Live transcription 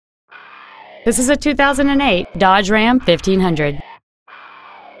This is a 2008 Dodge Ram 1500.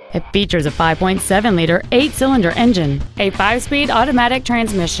 It features a 5.7-liter 8-cylinder engine, a 5-speed automatic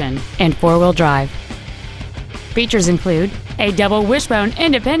transmission, and 4-wheel drive. Features include a double wishbone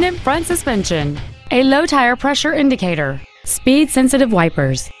independent front suspension, a low tire pressure indicator, speed-sensitive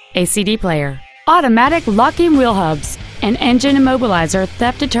wipers, a CD player, automatic locking wheel hubs, an engine immobilizer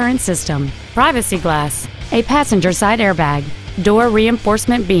theft deterrent system, privacy glass, a passenger side airbag, door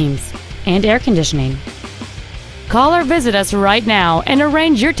reinforcement beams, and air conditioning. Call or visit us right now and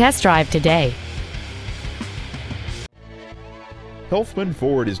arrange your test drive today. Helfman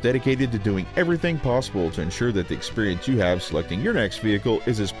Ford is dedicated to doing everything possible to ensure that the experience you have selecting your next vehicle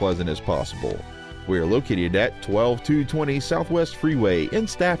is as pleasant as possible. We are located at 12220 Southwest Freeway in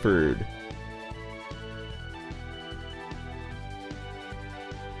Stafford.